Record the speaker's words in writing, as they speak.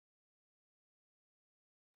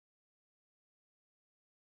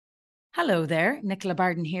Hello there, Nicola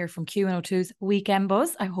Barden here from Q102's Weekend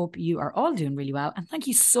Buzz. I hope you are all doing really well, and thank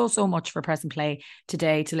you so much for pressing play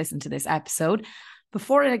today to listen to this episode.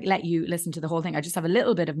 Before I let you listen to the whole thing, I just have a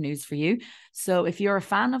little bit of news for you. So if you're a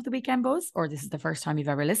fan of the Weekend Buzz, or this is the first time you've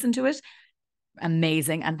ever listened to it,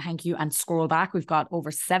 amazing, and thank you. And scroll back, we've got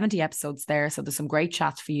over 70 episodes there, so there's some great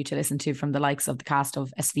chats for you to listen to from the likes of the cast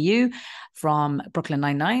of SVU, from Brooklyn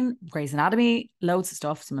Nine-Nine, Grey's Anatomy, loads of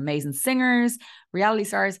stuff, some amazing singers, reality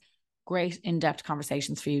stars, great in-depth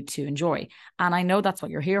conversations for you to enjoy. And I know that's what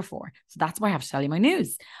you're here for, so that's why I have to tell you my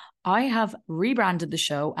news. I have rebranded the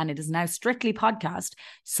show and it is now strictly podcast.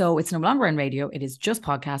 So it's no longer on radio, it is just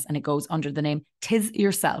podcast, and it goes under the name Tis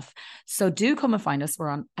Yourself. So do come and find us. We're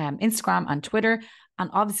on Instagram and Twitter, and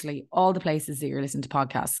obviously all the places that you're listening to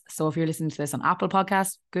podcasts. So if you're listening to this on Apple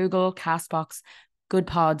Podcasts, Google, Castbox, Good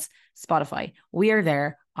Pods, Spotify, we are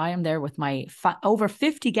there. I am there with my over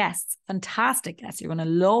 50 guests, fantastic guests. You're going to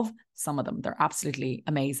love some of them. They're absolutely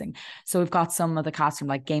amazing. So we've got some of the cast from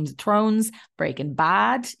like Games of Thrones, Breaking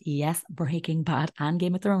Bad. Yes, Breaking Bad and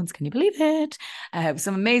Game of Thrones. Can you believe it?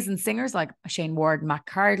 Some amazing singers like Shane Ward and Matt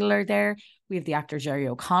Cardle are there. We have the actor Jerry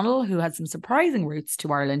O'Connell, who had some surprising roots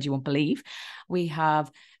to Ireland, you won't believe. We have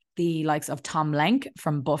the likes of Tom Lenk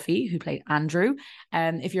from Buffy, who played Andrew.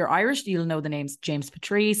 If you're Irish, you'll know the names James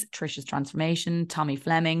Patrice, Trisha's Transformation, Tommy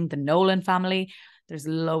Fleming, the Nolan family. There's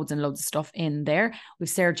loads and loads of stuff in there. We've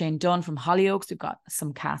Sarah Jane Dunn from Hollyoaks. We've got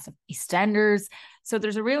some cast of EastEnders. So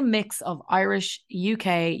there's a real mix of Irish,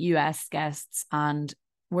 UK, US guests, and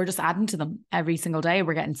we're just adding to them every single day.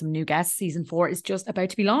 We're getting some new guests. Season 4 is just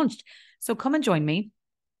about to be launched. So come and join me.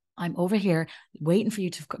 I'm over here waiting for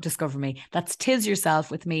you to discover me. That's Tis Yourself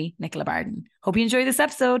with me, Nicola Barden. Hope you enjoy this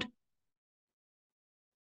episode.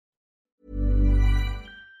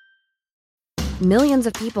 Millions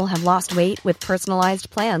of people have lost weight with personalized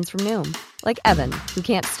plans from Noom. Like Evan, who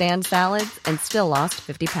can't stand salads and still lost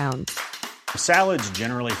 50 pounds. Salads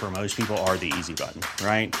generally for most people are the easy button,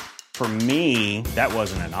 right? For me, that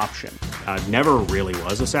wasn't an option. I never really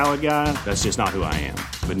was a salad guy. That's just not who I am.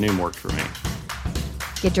 But Noom worked for me.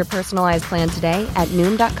 Get your personalized plan today at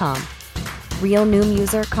Noom.com. Real Noom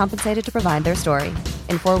user compensated to provide their story.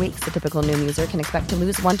 In 4 weeks, the typical Noom user can expect to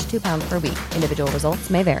lose 1 to 2 pounds per week. Individual results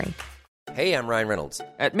may vary. Hey, I'm Ryan Reynolds.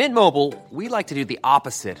 At Mint Mobile, we like to do the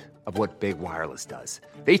opposite of what Big Wireless does.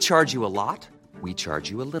 They charge you a lot, we charge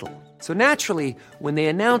you a little. So naturally, when they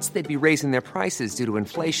announced they'd be raising their prices due to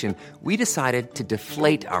inflation, we decided to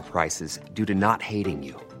deflate our prices due to not hating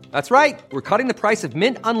you. That's right. We're cutting the price of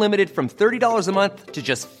Mint Unlimited from $30 a month to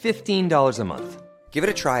just $15 a month. Give it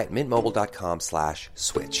a try at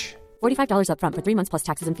mintmobile.com/switch. $45 up front for 3 months plus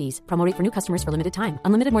taxes and fees. Promo rate for new customers for limited time.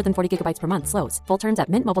 Unlimited more than 40 gigabytes per month. Slows full terms at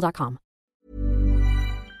mintmobile.com.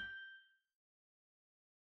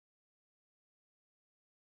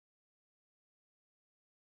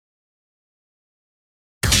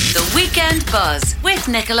 The Weekend Buzz with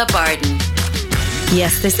Nicola Barden.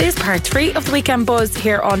 Yes, this is part 3 of the Weekend Buzz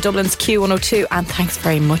here on Dublin's Q102, and thanks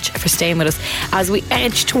very much for staying with us as we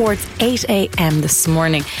edge towards 8 a.m. this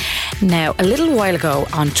morning. Now, a little while ago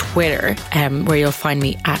on Twitter, where you'll find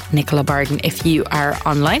me at Nicola Barden if you are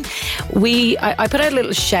online, I put out a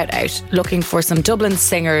little shout out looking for some Dublin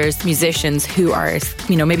singers, musicians who are,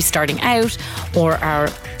 maybe starting out or are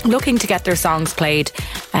looking to get their songs played.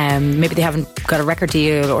 Maybe they haven't got a record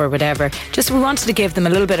deal or whatever. Just we wanted to give them a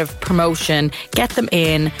little bit of promotion, get them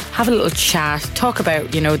in, have a little chat, talk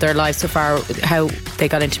about, their lives so far, how they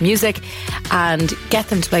got into music, and get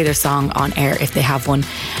them to play their song on air if they have one.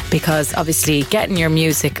 Because obviously getting your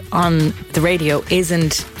music on the radio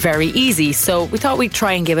isn't very easy. So we thought we'd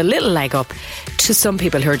try and give a little leg up to some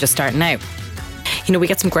people who are just starting out. We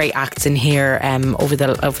get some great acts in here over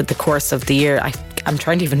the course of the year. I'm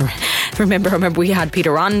trying to even remember. I remember we had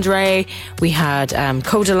Peter Andre, we had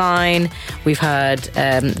Codaline, we've had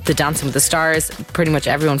the Dancing with the Stars. Pretty much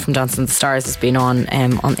everyone from Dancing with the Stars has been on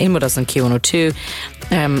in with us on Q102.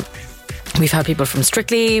 We've had people from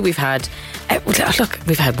Strictly. We've had we've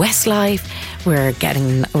had Westlife.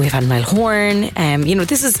 We've had Niall Horan.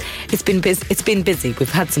 It's been busy.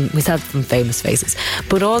 We've had some famous faces,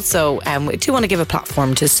 but also we do want to give a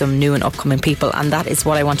platform to some new and upcoming people, and that is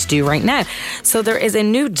what I want to do right now. So there is a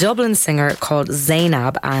new Dublin singer called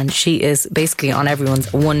Zainab, and she is basically on everyone's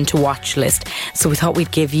one to watch list. So we thought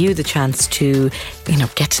we'd give you the chance to,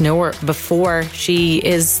 get to know her before she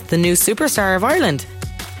is the new superstar of Ireland.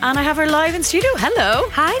 And I have her live in studio. Hello.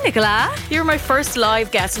 Hi, Nicola. You're my first live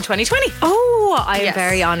guest in 2020. Oh, I am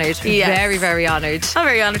very honoured. Yes. Very, very honoured. I'm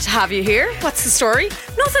very honoured to have you here. What's the story?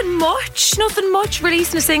 Nothing much.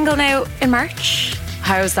 Releasing a single now in March.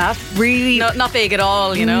 How's that? Really? Not big at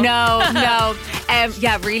all, No.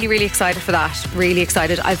 Yeah, really, really excited for that. Really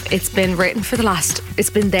excited. It's been written it's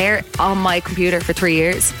been there on my computer for 3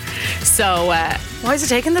 years. So why is it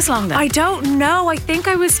taking this long then? I don't know. I think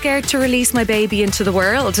I was scared to release my baby into the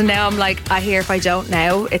world, and now I'm like, I hear if I don't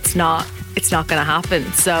now, it's not going to happen.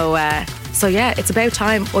 So yeah, it's about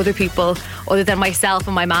time other people other than myself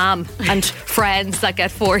and my mom and friends that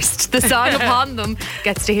get forced the song upon them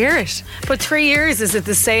gets to hear it. But 3 years, is it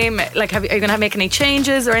the same? Like, are you going to make any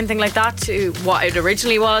changes or anything like that to what it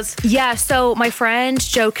originally was? Yeah, so my friend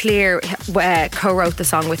Joe Clear co-wrote the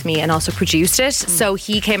song with me and also produced it. So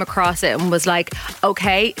he came across it and was like,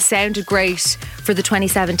 okay, sounded great for the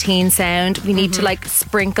 2017 sound. We need to like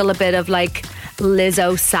sprinkle a bit of like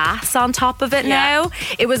Lizzo sass on top of it now.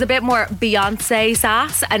 It was a bit more Beyonce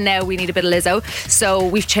sass, and now we need a bit of Lizzo. So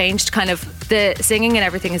we've changed kind of the singing, and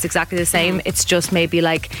everything is exactly the same. It's just maybe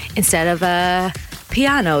like instead of a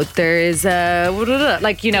piano, there's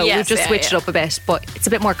like, you know, we've just switched it up a bit, but it's a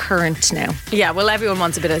bit more current now. Yeah, well, everyone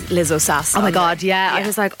wants a bit of Lizzo sass. Oh my God, yeah. I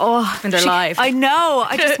was like, when they're live. I know.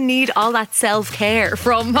 I just need all that self-care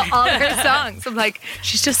from all her songs. I'm like,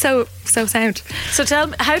 she's just so sound. So tell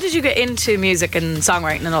me, how did you get into music and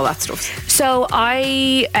songwriting and all that stuff? So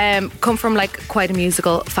I come from like quite a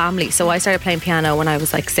musical family. So I started playing piano when I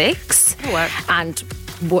was like 6. Oh, wow. And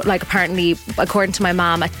like apparently, according to my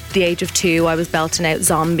mom, at the age of 2, I was belting out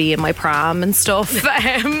Zombie in my pram and stuff.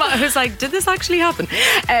 I was like, did this actually happen?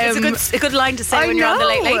 It's a good line to say when you're on the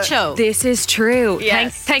Late Late Show. This is true.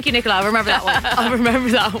 Yes. Thank you, Nicola. I'll remember that one. I'll remember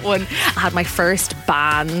that one. I had my first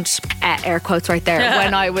band, air quotes right there,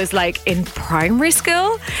 when I was like in primary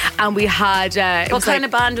school, and we had what kind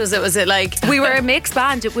of band was it? Was it like we were a mixed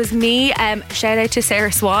band? It was me. Shout out to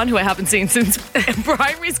Sarah Swan, who I haven't seen since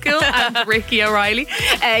primary school, and Ricky O'Reilly.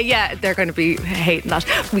 Yeah, they're going to be hating that.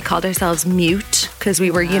 We called ourselves Mute because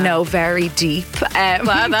we were, you know, very deep.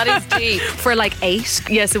 Wow, that is deep. For like 8.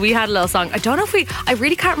 Yeah, so we had a little song. I don't know if I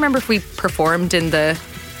really can't remember if we performed in the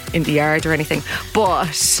yard or anything.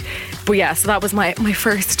 But yeah, so that was my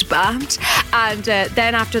first band. And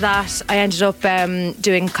then after that, I ended up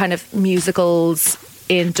doing kind of musicals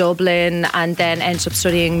in Dublin, and then ended up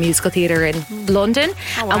studying musical theatre in London.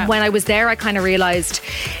 Oh, wow. And when I was there, I kind of realised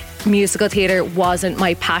musical theatre wasn't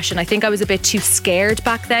my passion. I think I was a bit too scared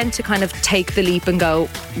back then to kind of take the leap and go,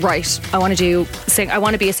 right, I want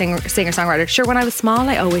to be a singer-songwriter. Sure, when I was small,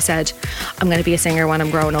 I always said I'm going to be a singer when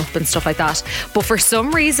I'm growing up and stuff like that. But for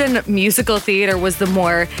some reason, musical theatre was the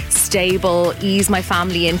more stable, ease my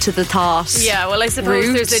family into the thought. Yeah, well, I suppose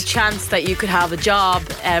route. There's a chance that you could have a job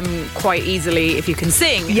quite easily if you can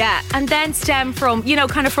sing. Yeah, and then stem from, you know,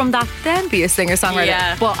 kind of from that, then be a singer-songwriter.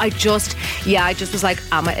 Yeah. But I just was like,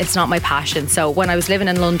 it's not my passion. So when I was living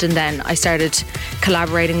in London, then I started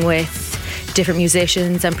collaborating with different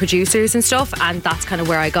musicians and producers and stuff, and that's kind of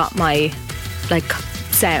where I got my like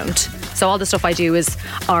sound. So all the stuff I do is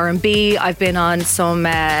R&B. I've been on some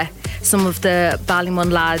of the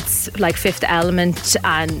Ballymun lads, like Fifth Element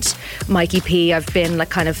and Mikey P. I've been like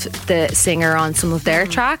kind of the singer on some of their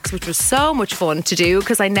tracks, which was so much fun to do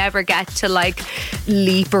because I never get to like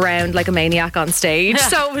leap around like a maniac on stage.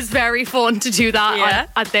 So it was very fun to do that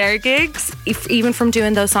at their gigs. Even from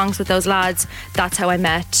doing those songs with those lads, that's how I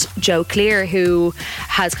met Joe Clear, who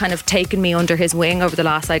has kind of taken me under his wing over the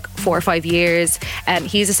last like 4 or 5 years.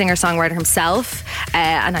 He's a singer-songwriter himself,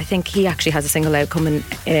 and I think he actually has a single out coming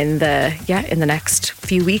in the next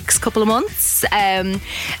few weeks, couple of months.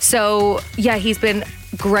 So yeah, he's been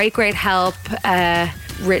great help.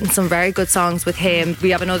 Written some very good songs with him.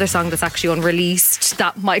 We have another song that's actually unreleased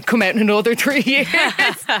that might come out in another 3 years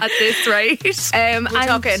at this rate. We'll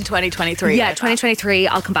talk it in 2023. Yeah, 2023.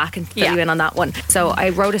 I'll come back and fill you in on that one. So I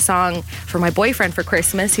wrote a song for my boyfriend for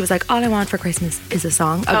Christmas. He was like, all I want for Christmas is a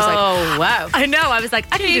song. I was like, wow. I know. I was like,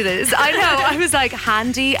 I can do this. I know. I was like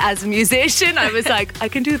handy as a musician. I was like, I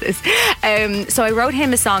can do this. So I wrote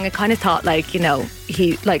him a song and kind of thought like, you know,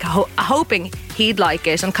 he like hoping he'd like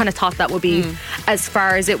it, and kind of thought that would be as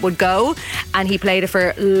far as it would go. And he played it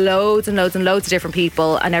for loads and loads and loads of different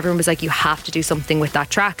people, and everyone was like, you have to do something with that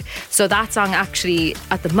track. So that song actually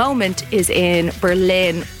at the moment is in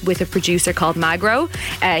Berlin with a producer called Magro.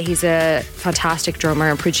 He's a fantastic drummer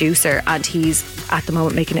and producer, and he's at the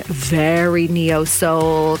moment making it very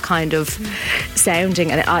neo-soul kind of sounding.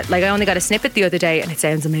 And I only got a snippet the other day and it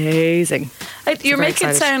sounds amazing. You're making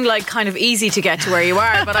it sound like kind of easy to get to where you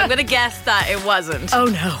are, but I'm going to guess that it wasn't. Oh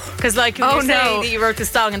no. Because like when you say that you wrote the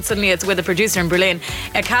song and suddenly it's with a producer in Berlin,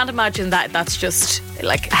 I can't imagine that that's just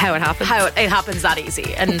like how it happens. How it happens that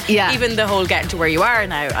easy. And even the whole getting to where you are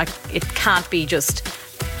now, it can't be just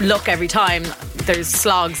luck every time. there's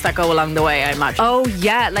slogs that go along the way, I imagine. Oh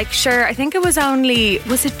yeah, like sure. I think it was only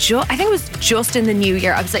I think it was just in the new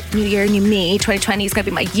year. I was like, new year, new me. 2020 is gonna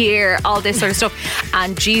be my year. All this sort of stuff.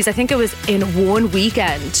 And geez, I think it was in one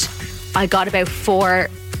weekend. I got about 4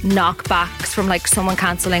 knockbacks from like someone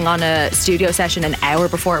cancelling on a studio session an hour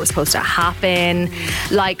before it was supposed to happen,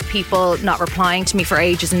 like people not replying to me for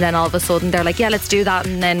ages, and then all of a sudden they're like, yeah, let's do that,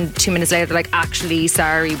 and then 2 minutes later they're like, actually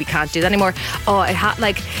sorry, we can't do that anymore.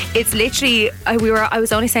 It's literally I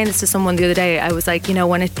was only saying this to someone the other day. I was like, you know,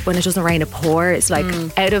 when it doesn't rain it pours. Like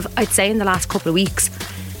out of, I'd say in the last couple of weeks,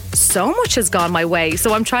 so much has gone my way,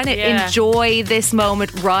 so I'm trying to enjoy this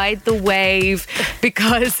moment, ride the wave,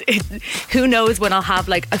 because who knows when I'll have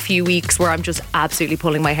like a few weeks where I'm just absolutely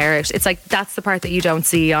pulling my hair out. It's like, that's the part that you don't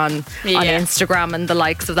see on Instagram and the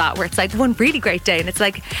likes of that, where it's like one really great day and it's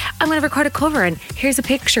like, I'm going to record a cover and here's a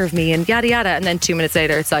picture of me and yada yada, and then 2 minutes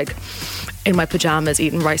later it's like in my pajamas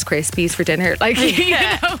eating Rice Krispies for dinner. Like, you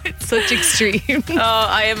know, it's such extreme. Oh,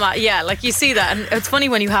 I am. Yeah, like you see that, and it's funny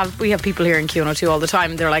when we have people here in Q102 all the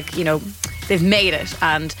time. They're like, you know, they've made it,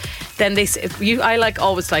 and then they say, I like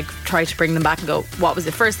always like try to bring them back and go, what was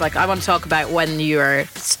it first? Like, I want to talk about when you were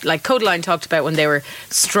like, Codaline talked about when they were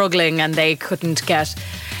struggling and they couldn't get,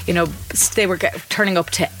 you know, they were turning up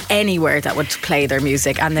to anywhere that would play their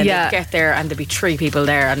music, and then they'd get there and there'd be 3 people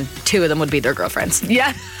there and 2 of them would be their girlfriends.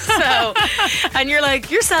 Yeah. So, and you're like,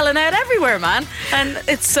 you're selling out everywhere, man. And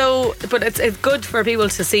it's so, but it's good for people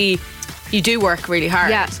to see you do work really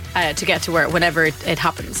hard to get to where whenever it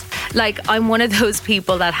happens. Like, I'm one of those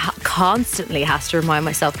people that constantly has to remind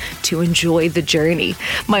myself to enjoy the journey.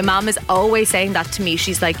 My mom is always saying that to me.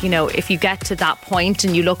 She's like, you know, if you get to that point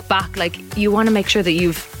and you look back, like, you want to make sure that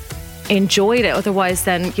you've enjoyed it, otherwise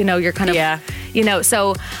then, you know, you're kind of you know.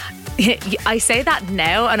 So I say that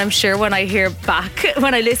now, and I'm sure when I hear back,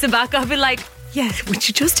 when I listen back, I'll be like, yeah, would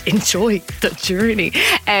you just enjoy the journey?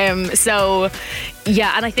 So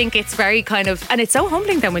yeah, and I think it's very kind of, and it's so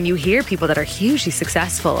humbling then when you hear people that are hugely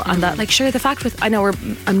successful and that, like, sure, the fact with, I know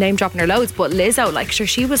I'm name dropping her loads, but Lizzo, like, sure,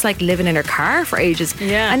 she was like living in her car for ages,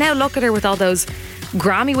 and now look at her with all those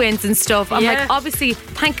Grammy wins and stuff. I'm like, obviously,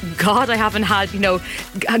 thank God I haven't had, you know,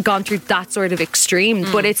 gone through that sort of extreme,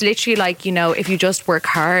 but it's literally like, you know, if you just work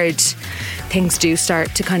hard, things do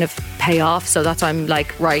start to kind of pay off. So that's why I'm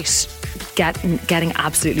like, right, getting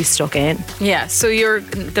absolutely stuck in. Yeah, so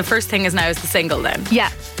the first thing is the single then.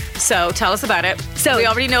 Yeah. So tell us about it. So we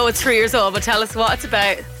already know it's 3 years old, but tell us what it's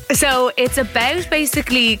about. So it's about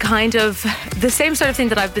basically kind of the same sort of thing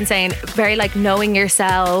that I've been saying, very like knowing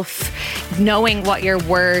yourself, knowing what you're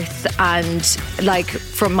worth, and like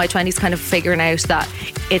from my 20s kind of figuring out that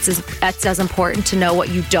it's as important to know what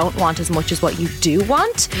you don't want as much as what you do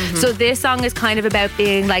want. So this song is kind of about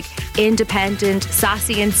being like independent,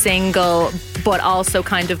 sassy and single, but also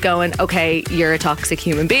kind of going, okay, you're a toxic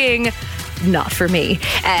human being, not for me.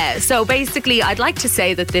 So basically, I'd like to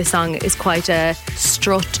say that this song is quite a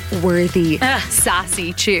strut-worthy,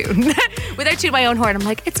 sassy tune. Without tooting my own horn, I'm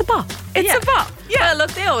like, it's a bop. It's a bop. Yeah. Well,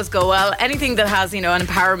 look, they always go well. Anything that has, you know, an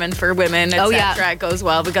empowerment for women, etc., goes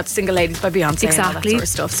well. We got Single Ladies by Beyonce and all that sort of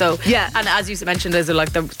stuff. So yeah, and as you mentioned, Lizzo,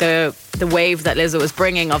 like the wave that Lizzo is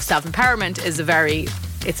bringing of self-empowerment is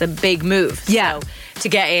it's a big move. Yeah. So to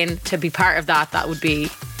get in, to be part of that would be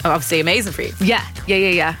obviously amazing for you.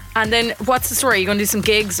 Yeah. And then what's the story? Are you going to do some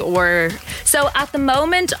gigs or? So at the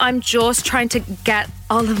moment, I'm just trying to get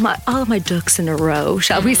all of my ducks in a row,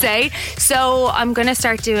 shall we say. So I'm going to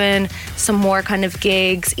start doing some more kind of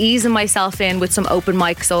gigs, easing myself in with some open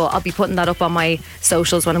mics. So I'll be putting that up on my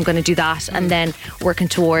socials when I'm going to do that, and then working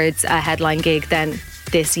towards a headline gig then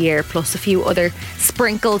this year, plus a few other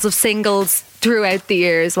sprinkles of singles throughout the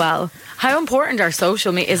year as well. How important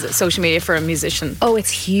is social media for a musician? Oh,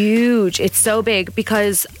 it's huge. It's so big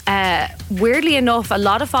because weirdly enough, a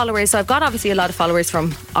lot of followers, so I've got obviously a lot of followers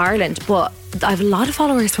from Ireland, but I have a lot of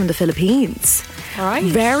followers from the Philippines. Right.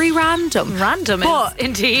 Very random. But,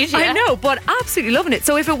 indeed. Yeah. I know, but absolutely loving it.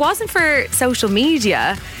 So if it wasn't for social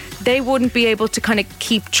media, they wouldn't be able to kind of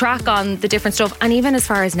keep track on the different stuff. And even as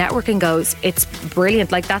far as networking goes, it's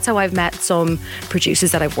brilliant. Like, that's how I've met some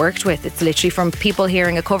producers that I've worked with. It's literally from people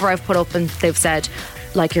hearing a cover I've put up and they've said,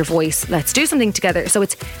 like your voice, let's do something together. So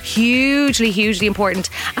it's hugely, hugely important.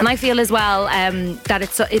 And I feel as well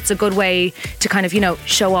that it's a good way to kind of, you know,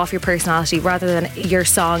 show off your personality rather than your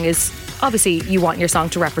song is, obviously you want your song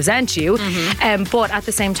to represent you, but at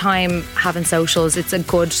the same time, having socials, it's a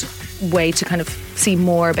good way to kind of see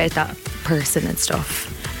more about that person and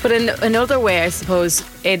stuff. But in another way, I suppose,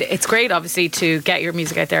 it's great, obviously, to get your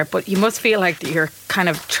music out there, but you must feel like you're kind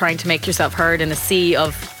of trying to make yourself heard in a sea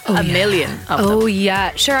of a million of them. Oh,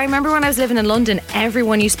 yeah. Sure, I remember when I was living in London,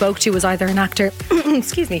 everyone you spoke to was either an actor,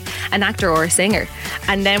 an actor or a singer.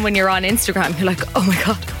 And then when you're on Instagram, you're like, oh my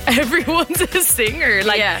God, everyone's a singer.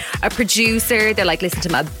 Like a producer, they're like, listen to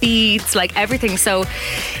my beats, like everything. So,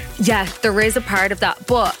 yeah, there is a part of that.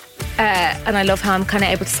 But and I love how I'm kind of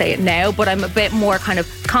able to say it now, but I'm a bit more kind of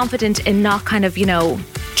confident in not kind of,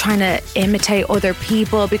 trying to imitate other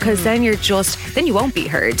people, because then you won't be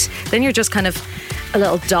heard. Then you're just kind of a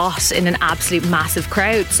little dot in an absolute massive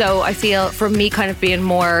crowd. So I feel for me kind of being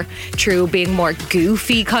more true, being more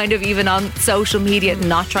goofy kind of even on social media,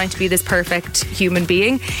 not trying to be this perfect human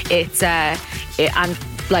being, and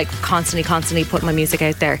like constantly putting my music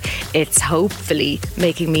out there, it's hopefully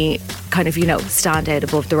making me kind of, stand out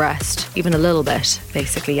above the rest, even a little bit,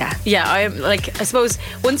 basically, yeah. Yeah, I suppose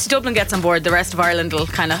once Dublin gets on board, the rest of Ireland will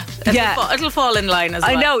kind of, it'll fall in line as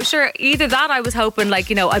well. I know, sure. Either that, I was hoping,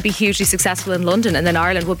 I'd be hugely successful in London, and then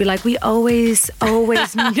Ireland would be like, we always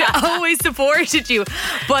supported you.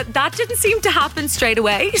 But that didn't seem to happen straight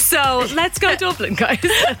away. So let's go Dublin, guys.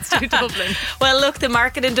 Let's do Dublin. Well, look, the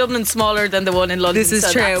market in Dublin's smaller than the one in London. This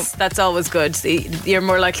is true. That's always good. You're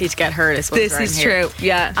more likely to get heard, I suppose. This is true,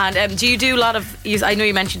 yeah. And do you do a lot of, I know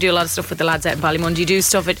you mentioned you do a lot of stuff with the lads out in Ballymun. Do you do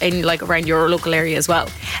stuff in around your local area as well?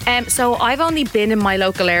 So I've only been in my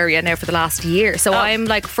local area now for the last year. So I'm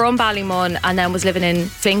from Ballymun and then was living in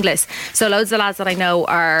Finglas. So loads of the lads that I know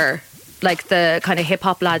are like the kind of hip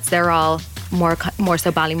hop lads. They're all more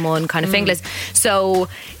so Ballymun kind of Finglas. So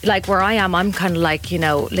like where I am, I'm kind of like,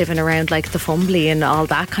 living around like the Fumbly and all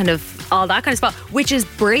that kind of spot, which is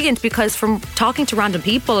brilliant because from talking to random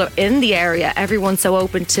people in the area, everyone's so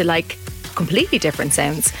open to like completely different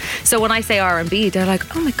sounds. So when I say R&B, they're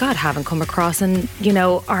like, oh my God, haven't come across an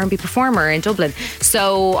R&B performer in Dublin.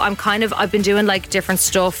 So I've been doing like different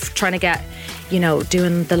stuff, trying to get,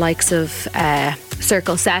 doing the likes of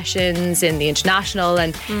circle sessions in the International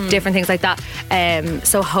and different things like that.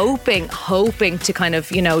 So hoping to kind of,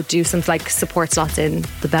 do some like support slots in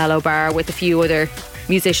the Bellow Bar with a few other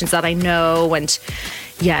musicians that I know, and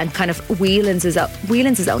kind of Whelan's is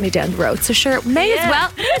only down the road, so sure, may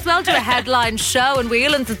as well do a headline show in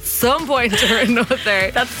Whelan's at some point or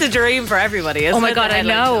another. That's the dream for everybody, isn't it? Oh my God, I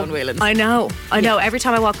know. Every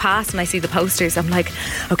time I walk past and I see the posters, I'm like,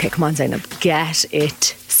 okay, come on, Zainab, get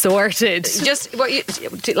it sorted. Just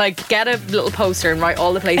get a little poster and write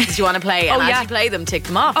all the places you want to play, and as you play them, tick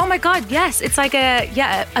them off. Oh my God, yes, it's like a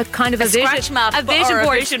kind of a scratch map, a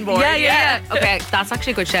vision board. Yeah. Okay, that's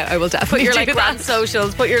actually a good shout. I will definitely put your grand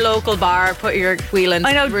socials, put your local bar, put your Whelan's,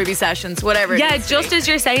 Ruby sessions, whatever. Yeah, just as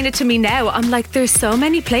you're saying it to me now, I'm like, there's so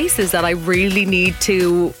many places that I really need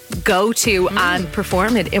to go to and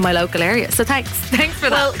perform it in my local area. So thanks for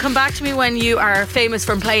that. Well, come back to me when you are famous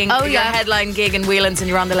from playing your headline gig in Whelan's and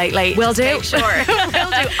you're on the Late Late. Will do. Make sure. Will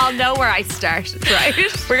do. I'll know where I start. Right.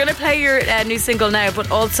 We're going to play your new single now,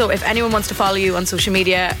 but also if anyone wants to follow you on social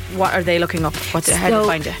media, what are they looking up? How to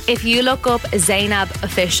find you? If you look up Zainab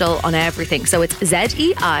Official on everything, so it's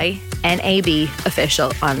ZEINAB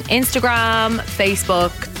Official on Instagram,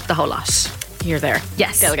 Facebook, the whole lot. You're there.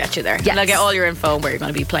 Yes. They'll get you there. Yes. They'll get all your info on where you're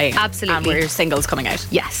going to be playing. Absolutely. And where your single's coming out.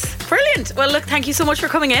 Yes. Brilliant. Well, look, thank you so much for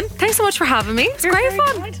coming in. Thanks so much for having me. It's great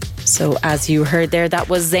fun. So as you heard there, that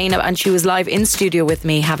was Zainab, and she was live in studio with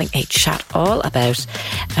me having a chat all about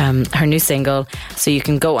her new single. So you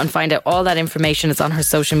can go and find out all that information. It's on her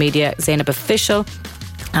social media, Zainab Official.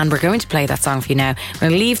 And we're going to play that song for you now. We're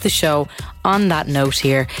going to leave the show on that note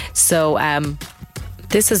here. So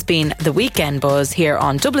this has been The Weekend Buzz here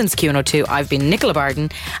on Dublin's Q102. I've been Nicola Barden,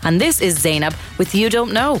 and this is Zainab with You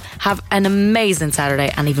Don't Know. Have an amazing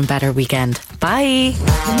Saturday and even better weekend. Bye. The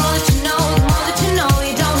more that you know, the more that you know,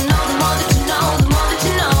 you don't know. The more that you know, the more that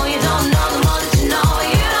you know, you don't know. The more that you know,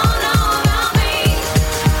 you don't know about me.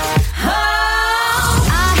 Oh,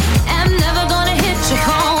 I am never gonna hit your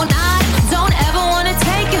phone. I don't ever wanna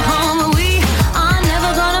take you home. We are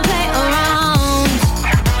never gonna play around.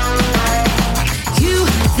 You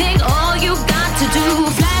think all you got to do,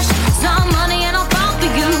 flash some money and I'll fall for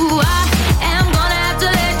you. I am gonna have to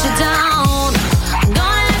let you down. I'm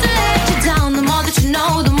gonna have to let you down. The more that you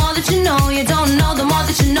know, you don't know. The more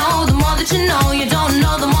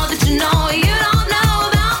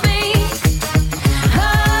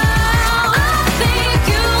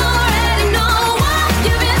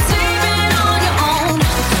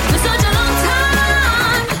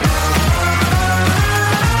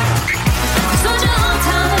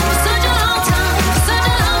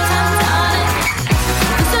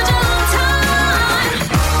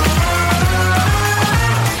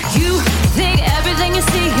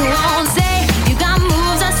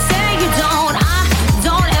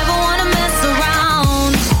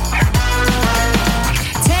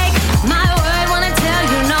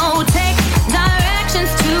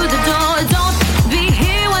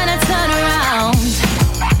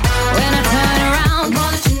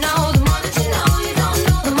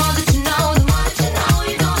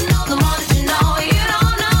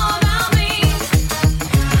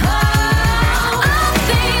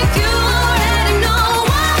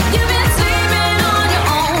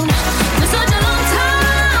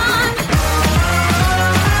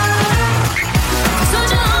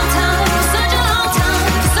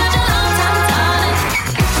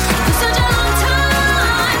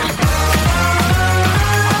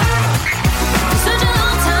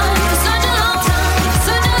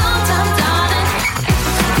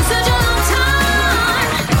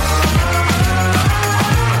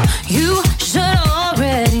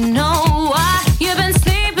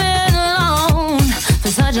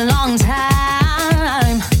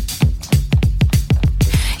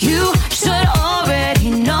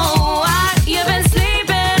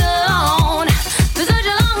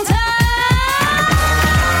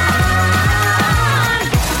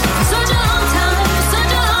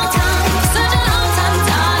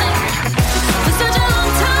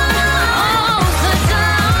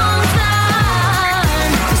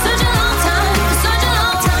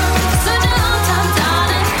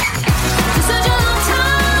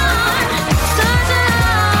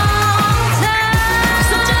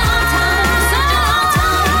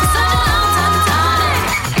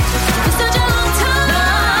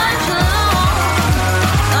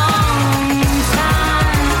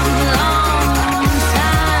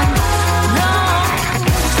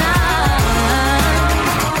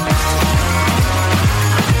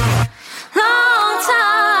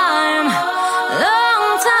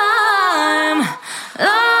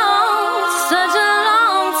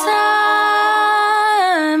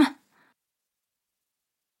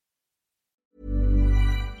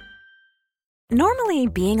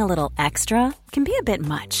Normally, being a little extra can be a bit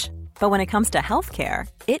much. But when it comes to healthcare,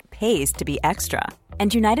 it pays to be extra.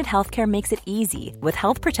 And United Healthcare makes it easy with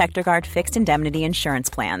Health Protector Guard fixed indemnity insurance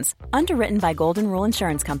plans. Underwritten by Golden Rule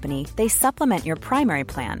Insurance Company, they supplement your primary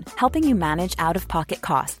plan, helping you manage out-of-pocket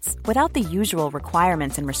costs without the usual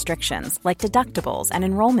requirements and restrictions like deductibles and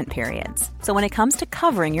enrollment periods. So when it comes to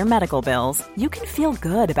covering your medical bills, you can feel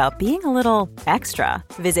good about being a little extra.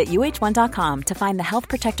 Visit uh1.com to find the Health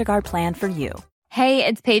Protector Guard plan for you. Hey,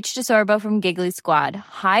 it's Paige DeSorbo from Giggly Squad.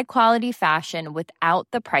 High quality fashion without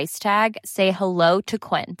the price tag. Say hello to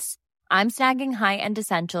Quince. I'm snagging high-end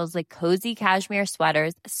essentials like cozy cashmere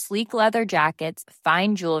sweaters, sleek leather jackets,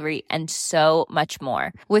 fine jewelry, and so much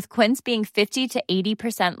more. With Quince being 50 to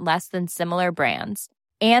 80% less than similar brands.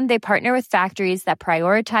 And they partner with factories that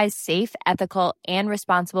prioritize safe, ethical, and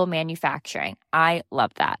responsible manufacturing. I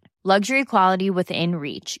love that. Luxury quality within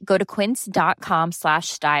reach. Go to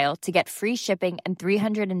quince.com/style to get free shipping and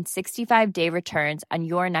 365-day returns on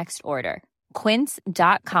your next order.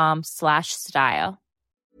 Quince.com/style.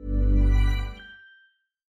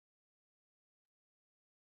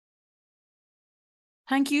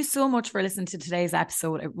 Thank you so much for listening to today's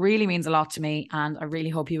episode. It really means a lot to me and I really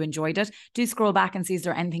hope you enjoyed it. Do scroll back and see is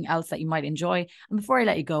there anything else that you might enjoy. And before I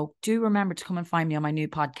let you go, do remember to come and find me on my new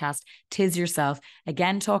podcast, Tis Yourself.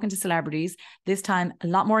 Again, talking to celebrities, this time a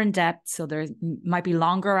lot more in depth. So there might be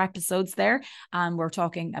longer episodes there. And we're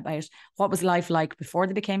talking about what was life like before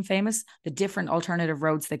they became famous, the different alternative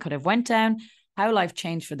roads they could have went down, how life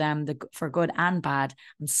changed for them, for good and bad,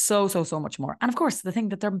 and so much more. And of course, the thing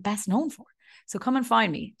that they're best known for. So come and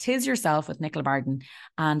find me, Tis Yourself with Nicola Barden.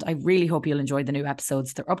 And I really hope you'll enjoy the new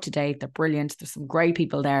episodes. They're up to date. They're brilliant. There's some great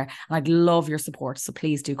people there. And I'd love your support. So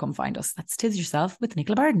please do come find us. That's Tis Yourself with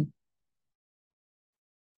Nicola Barden.